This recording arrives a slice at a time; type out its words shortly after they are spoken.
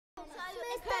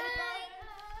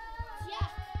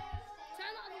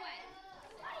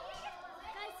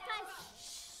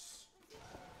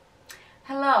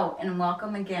Hello and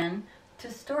welcome again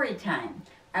to Story Time.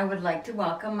 I would like to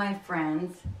welcome my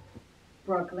friends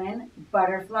Brooklyn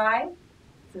Butterfly,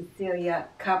 Cecilia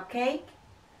Cupcake,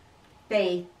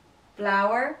 Faith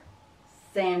Flower,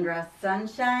 Sandra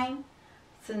Sunshine,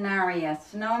 Scenaria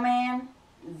Snowman,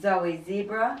 Zoe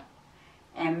Zebra,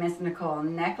 and Miss Nicole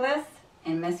Necklace,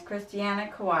 and Miss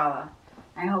Christiana Koala.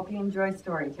 I hope you enjoy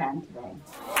Story Time today.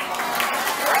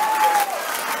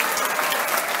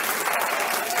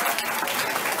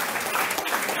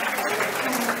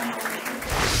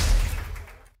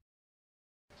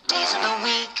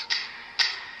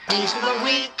 Days of the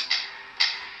week,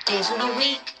 days of the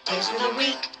week, days of the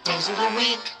week, days of the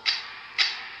week,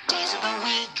 days of the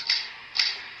week,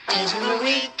 days of the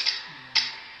week,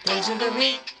 days of the week, days of the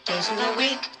week, days of the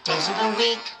week, days of the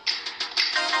week.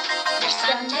 There's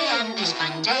Sunday and there's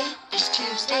Monday, there's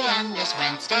Tuesday and there's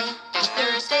Wednesday, there's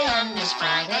Thursday and there's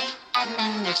Friday, and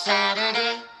then there's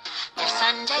Saturday. There's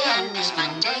Sunday and there's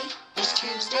Monday, there's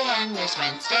Tuesday and there's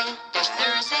Wednesday, there's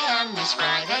Thursday and there's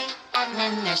Friday, and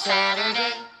then there's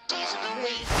Saturday. Days of the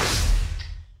week.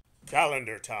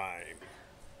 Calendar time.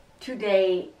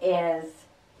 Today is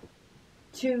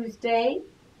Tuesday,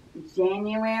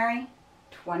 January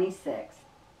 26th.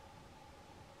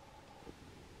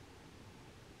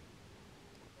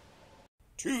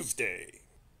 Tuesday,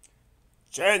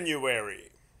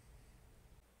 January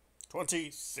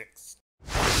 26th.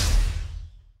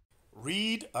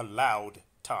 Read aloud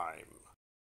time.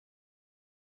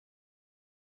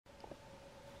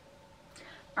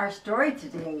 Our story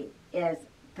today is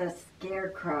The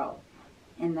Scarecrow,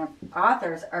 and the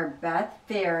authors are Beth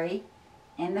Ferry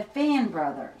and the Fan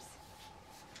Brothers.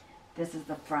 This is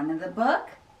the front of the book,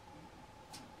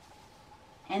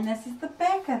 and this is the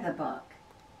back of the book.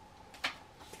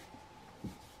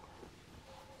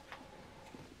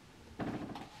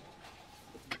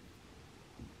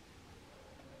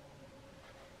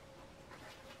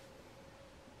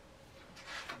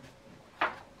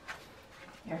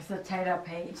 Here's the title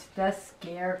page, The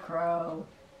Scarecrow.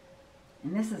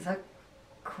 And this is a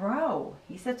crow.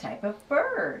 He's a type of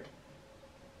bird.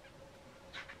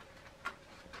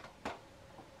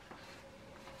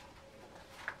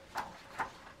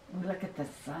 We look at the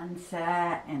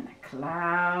sunset and the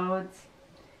clouds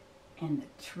and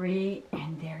the tree,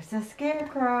 and there's a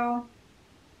scarecrow.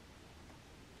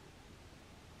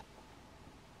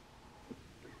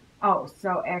 Oh,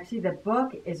 so actually the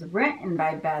book is written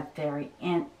by Beth Ferry,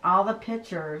 and all the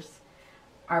pictures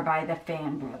are by the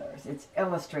Fan Brothers. It's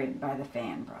illustrated by the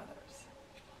Fan Brothers.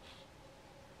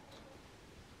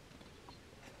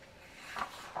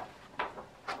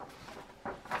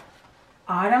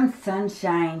 Autumn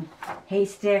sunshine,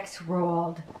 haystacks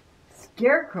rolled,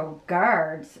 Scarecrow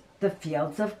guards the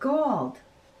fields of gold.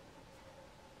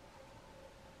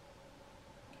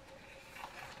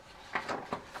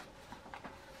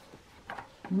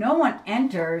 No one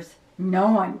enters, no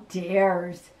one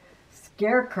dares.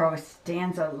 Scarecrow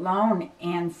stands alone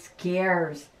and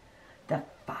scares the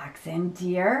fox and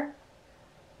deer,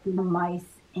 the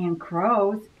mice and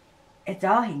crows. It's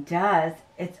all he does,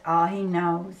 it's all he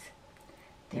knows.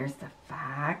 There's the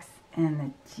fox and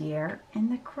the deer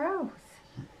and the crows.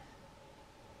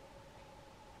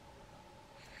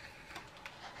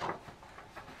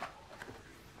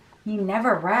 He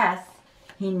never rests,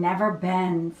 he never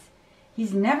bends.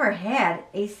 He's never had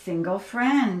a single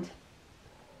friend.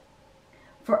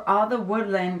 For all the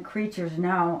woodland creatures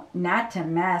know not to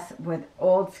mess with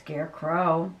old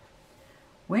Scarecrow.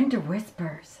 Winter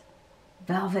whispers,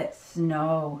 velvet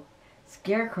snow.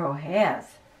 Scarecrow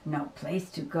has no place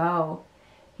to go.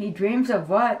 He dreams of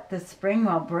what the spring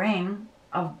will bring,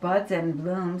 of buds and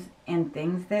blooms and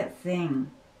things that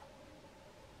sing.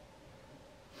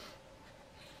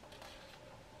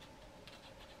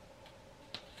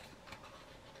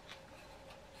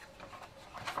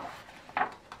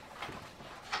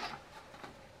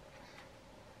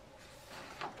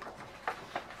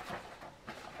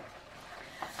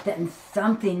 Then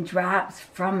something drops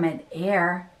from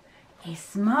mid-air, a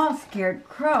small scared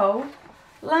crow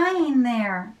lying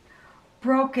there.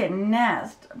 Broken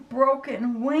nest,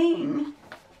 broken wing.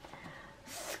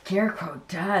 Scarecrow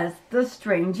does the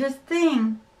strangest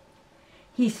thing.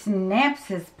 He snaps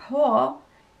his pole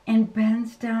and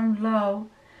bends down low,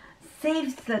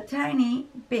 saves the tiny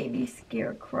baby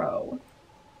Scarecrow.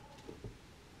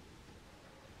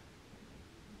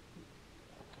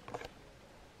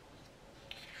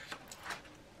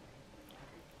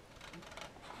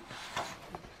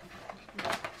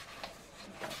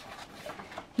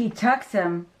 He tucks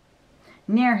him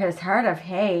near his heart of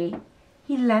hay.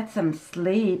 He lets him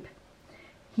sleep.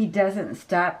 He doesn't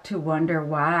stop to wonder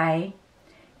why.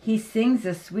 he sings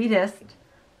the sweetest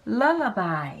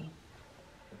lullaby.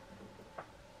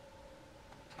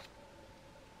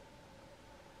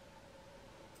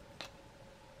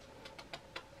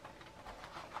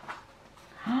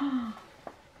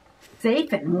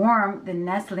 Safe and warm the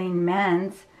nestling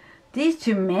mends, these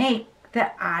two make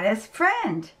the oddest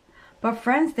friend. But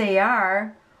friends they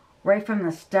are, right from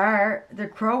the start, the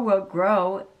crow will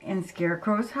grow in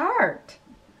Scarecrow's heart.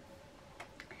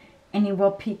 And he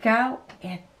will peek out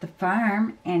at the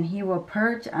farm, and he will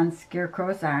perch on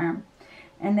Scarecrow's arm.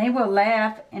 And they will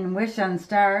laugh and wish on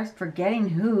stars, forgetting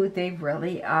who they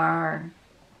really are.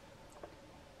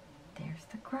 There's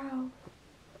the crow.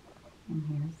 And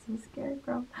here's the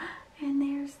Scarecrow. And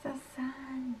there's the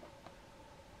sun.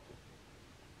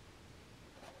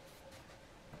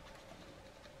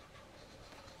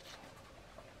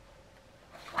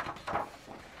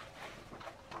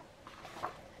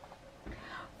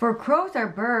 For crows are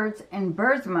birds, and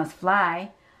birds must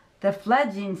fly. The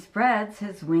fledgling spreads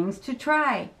his wings to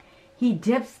try. He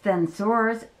dips, then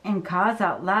soars, and caws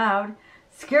out loud.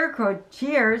 Scarecrow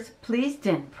cheers, pleased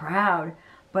and proud.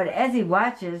 But as he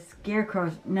watches,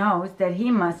 Scarecrow knows that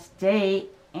he must stay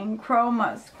and Crow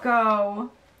must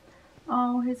go.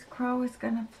 Oh, his crow is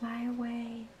gonna fly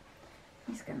away.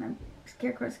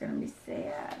 Scarecrow's gonna be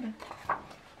sad.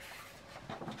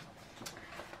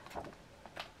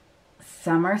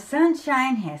 Summer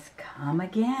sunshine has come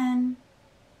again.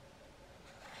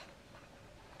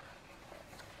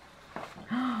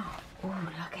 Oh,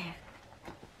 look at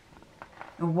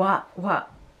what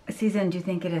season do you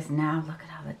think it is now? Look at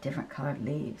all the different colored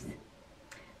leaves.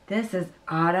 This is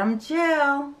Autumn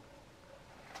Chill.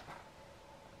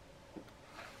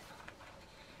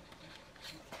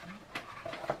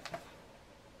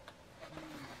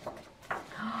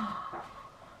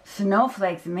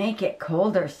 Snowflakes make it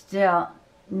colder still.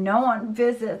 No one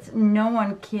visits, no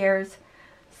one cares.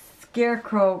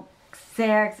 Scarecrow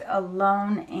sags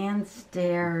alone and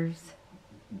stares.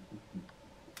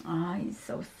 Oh, he's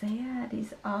so sad.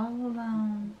 He's all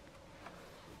alone.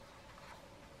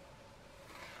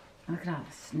 Look at all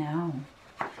the snow.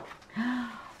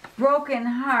 Broken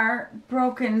heart,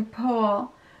 broken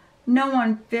pole. No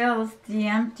one fills the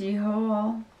empty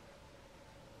hole.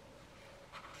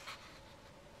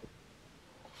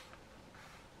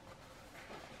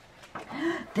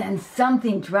 Then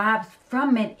something drops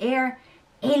from midair.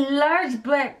 A large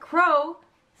black crow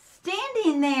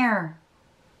standing there.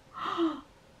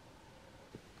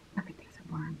 Look at there's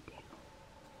a worm too.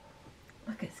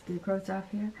 Look at Scarecrow's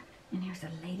off here. And here's a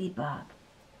ladybug.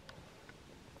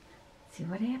 See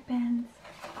what happens.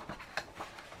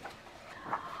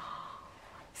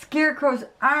 Scarecrow's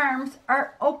arms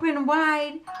are open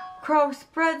wide. Crow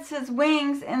spreads his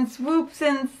wings and swoops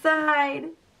inside.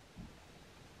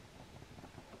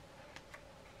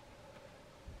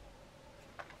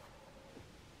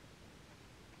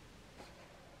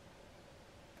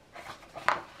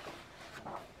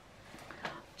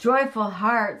 Joyful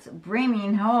hearts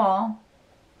brimming whole.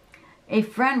 A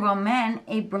friend will mend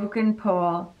a broken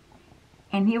pole,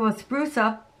 and he will spruce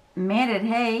up matted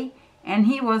hay, and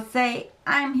he will say,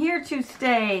 I'm here to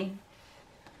stay.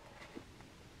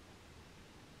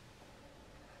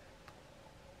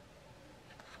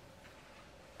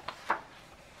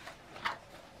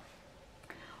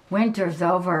 Winter's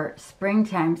over,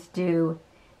 springtime's due.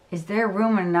 Is there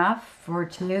room enough for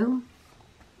two?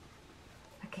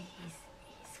 Okay,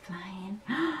 he's flying.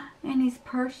 And he's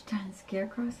perched on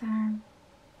Scarecrow's arm.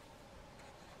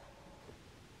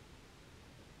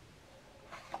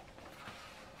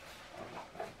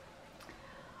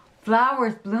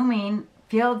 Flowers blooming,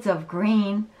 fields of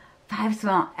green, 5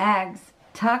 small eggs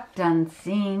tucked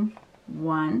unseen.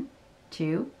 1,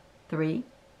 2, 3,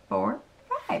 4,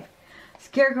 5.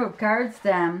 Scarecrow guards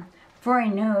them, for he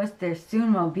knows there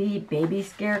soon will be baby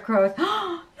scarecrows. Look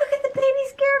at the baby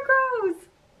scarecrows!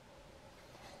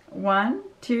 1,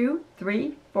 2,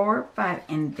 3, 4, 5,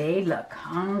 and they look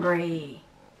hungry.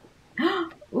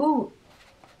 Ooh,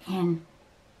 and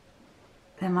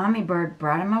the mommy bird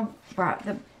brought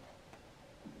the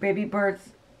baby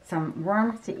birds some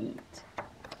worms to eat.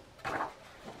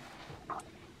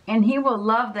 And he will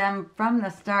love them from the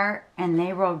start, and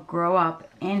they will grow up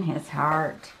in his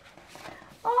heart.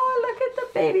 Oh, look at the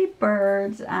baby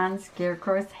birds on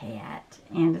Scarecrow's hat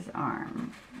and his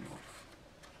arm.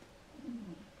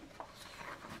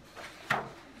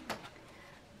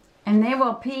 And they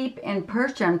will peep and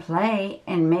perch and play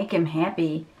and make him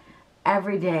happy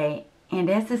every day. And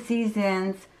as the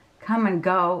seasons come and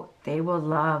go, they will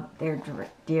love their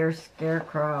dear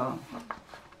Scarecrow.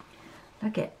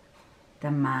 Look at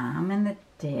the mom and the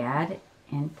dad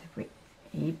and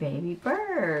eat baby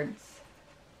birds.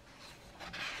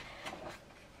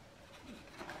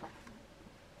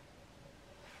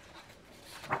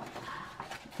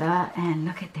 And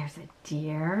look at, there's a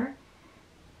deer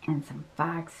and some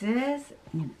foxes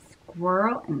and a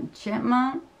squirrel and a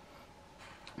chipmunk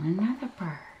and another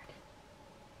bird.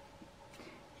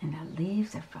 And the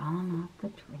leaves are falling off the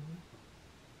tree.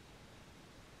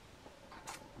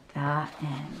 The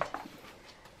end.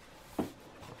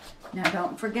 Now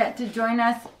don't forget to join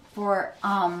us for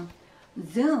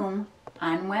Zoom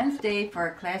on Wednesday for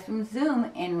a classroom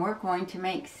Zoom, and we're going to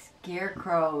make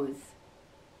scarecrows.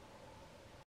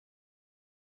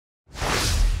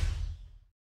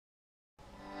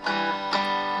 A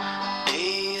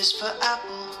is for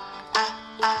apple,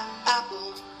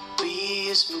 apple. B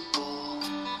is for ball,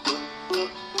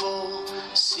 ball.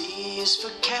 C is for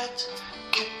cat,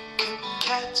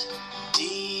 cat.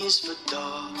 D is for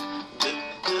dog,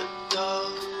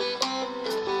 dog.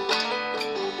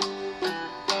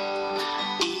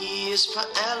 E is for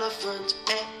elephant,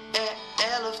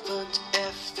 elephant.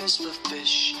 F is for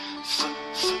fish,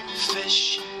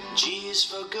 fish. G is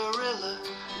for gorilla,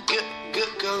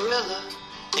 gorilla.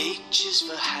 H is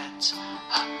for hat,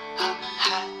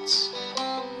 hat.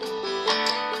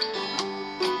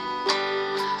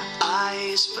 I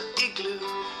is for igloo,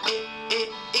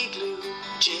 igloo.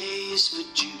 J is for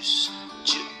juice,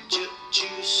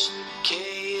 juice. K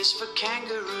is for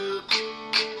kangaroo,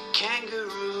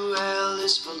 kangaroo. L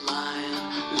is for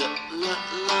lion,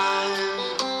 lion.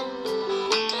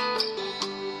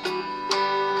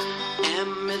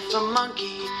 M is for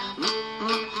monkey,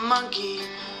 monkey.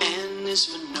 N is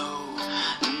for no,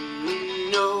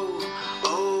 no.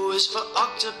 O is for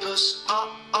octopus,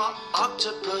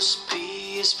 octopus.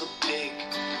 P is for pig,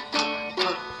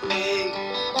 pig.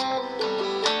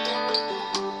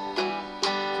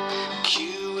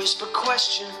 Q is for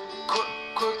question,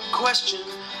 question.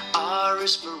 R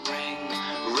is for ring,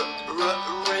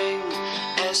 ring.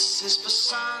 S is for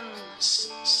sun,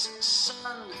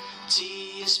 sun.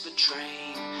 T is for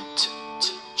train,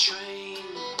 train.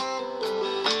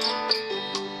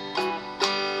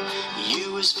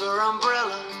 U is for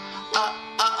umbrella,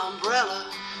 umbrella.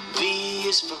 V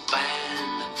is for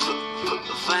van,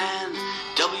 van.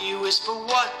 W is for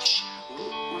watch,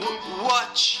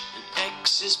 watch. And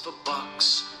X is for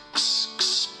box,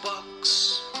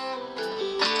 box.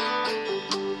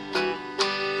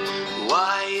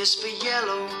 Y is for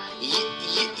yellow,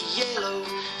 yellow.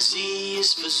 Z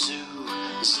is for zoo,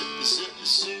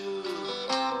 zoo.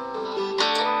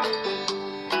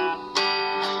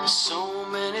 So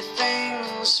many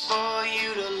things for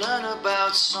you to learn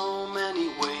about, so many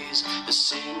ways to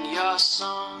sing your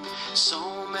song. So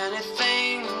many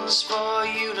things for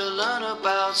you to learn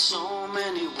about, so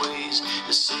many ways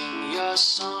to sing your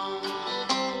song.